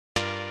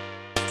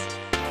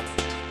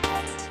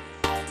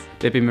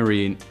Bibby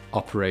Marine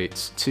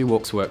operates 2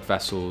 walk-to-work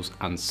vessels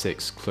and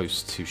 6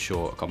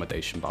 close-to-shore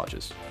accommodation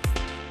barges.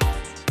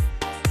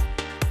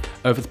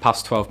 Over the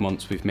past 12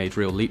 months, we've made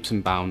real leaps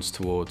and bounds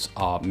towards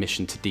our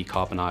mission to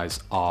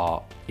decarbonise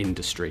our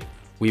industry.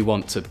 We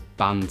want to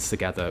band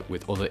together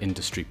with other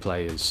industry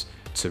players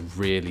to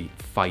really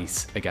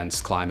fight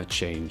against climate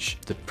change,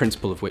 the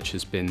principle of which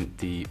has been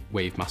the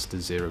Wavemaster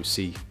Zero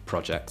C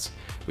project,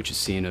 which has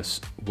seen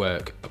us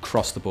work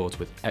across the board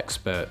with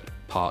expert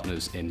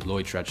partners in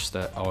Lloyd's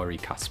Register, ORE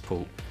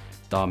Catapult,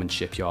 Darman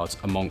Shipyards,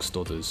 amongst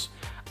others.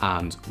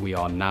 And we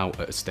are now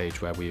at a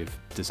stage where we have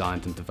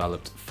designed and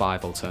developed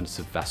 5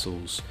 alternative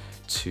vessels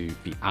to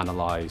be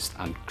analysed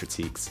and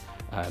critiqued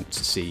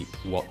to see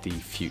what the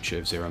future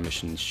of zero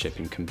emissions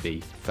shipping can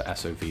be for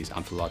SOVs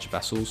and for larger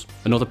vessels.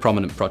 Another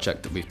prominent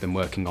project that we've been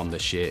working on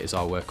this year is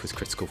our work with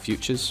Critical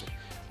Futures,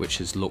 which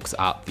has looked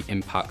at the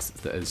impact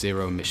that a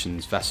zero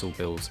emissions vessel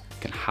build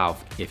can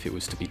have if it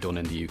was to be done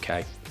in the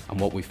UK. And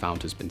what we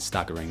found has been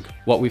staggering.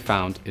 What we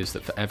found is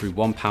that for every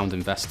 £1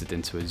 invested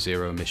into a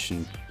zero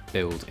emission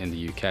build in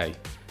the UK,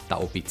 that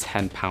will be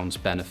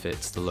 £10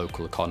 benefit to the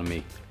local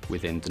economy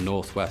within the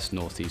northwest,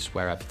 northeast,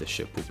 wherever the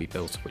ship will be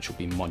built, which will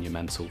be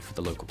monumental for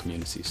the local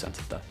communities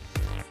centred there.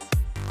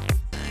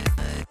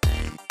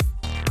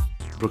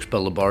 Brookes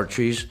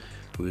Laboratories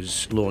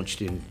was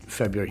launched in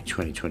February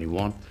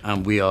 2021,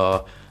 and we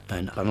are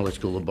an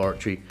analytical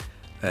laboratory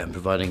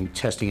providing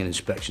testing and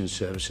inspection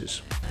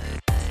services.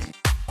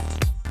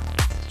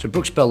 So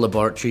Brookes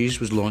Laboratories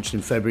was launched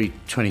in February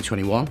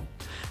 2021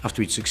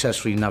 after we'd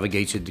successfully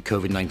navigated the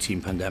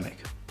COVID-19 pandemic.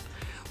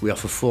 We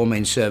offer 4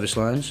 main service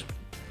lines.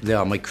 They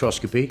are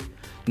microscopy,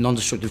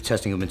 non-destructive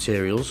testing of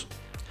materials,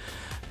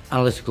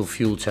 analytical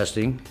fuel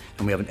testing,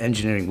 and we have an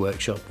engineering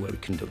workshop where we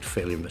conduct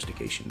failure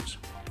investigations.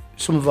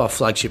 Some of our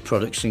flagship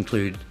products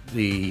include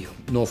the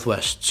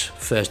Northwest's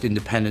first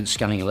independent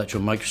scanning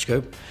electron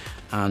microscope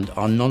and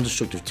our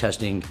non-destructive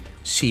testing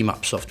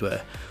CMAP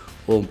software,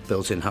 all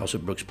built in-house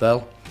at Brookes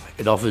Bell.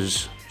 It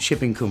offers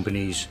shipping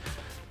companies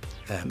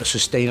a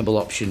sustainable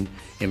option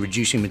in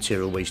reducing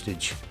material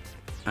wastage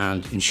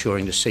and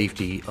ensuring the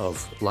safety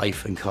of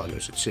life and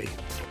cargoes at sea.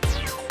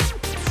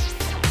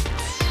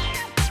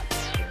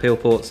 Peel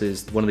Ports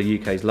is one of the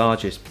UK's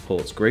largest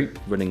ports group,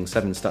 running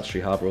 7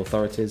 statutory harbour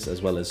authorities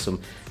as well as some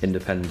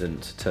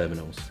independent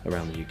terminals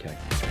around the UK.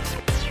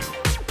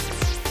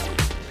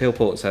 Peel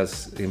Ports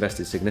has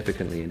invested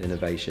significantly in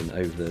innovation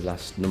over the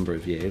last number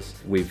of years.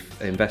 We've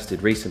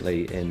invested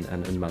recently in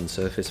an unmanned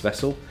surface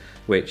vessel,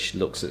 which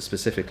looks at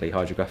specifically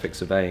hydrographic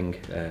surveying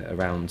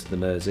around the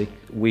Mersey.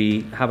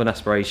 We have an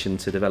aspiration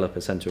to develop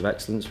a centre of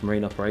excellence for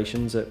marine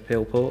operations at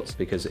Peel Ports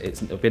because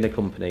it is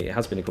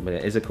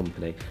a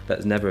company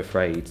that's never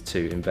afraid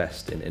to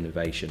invest in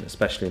innovation,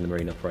 especially in the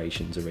marine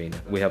operations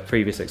arena. We have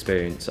previous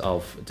experience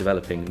of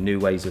developing new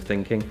ways of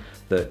thinking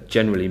that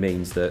generally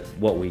means that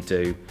what we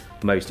do,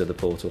 most other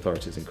port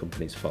authorities and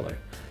companies follow.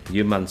 The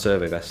unmanned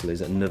survey vessel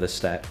is another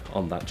step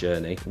on that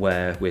journey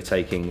where we're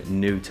taking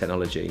new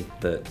technology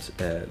that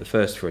the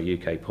first for a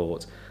UK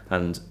port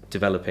and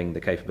developing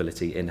the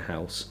capability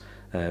in-house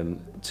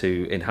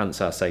to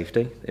enhance our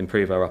safety,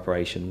 improve our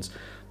operations,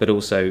 but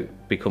also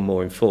become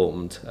more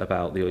informed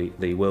about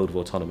the world of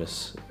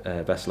autonomous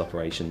vessel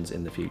operations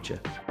in the future.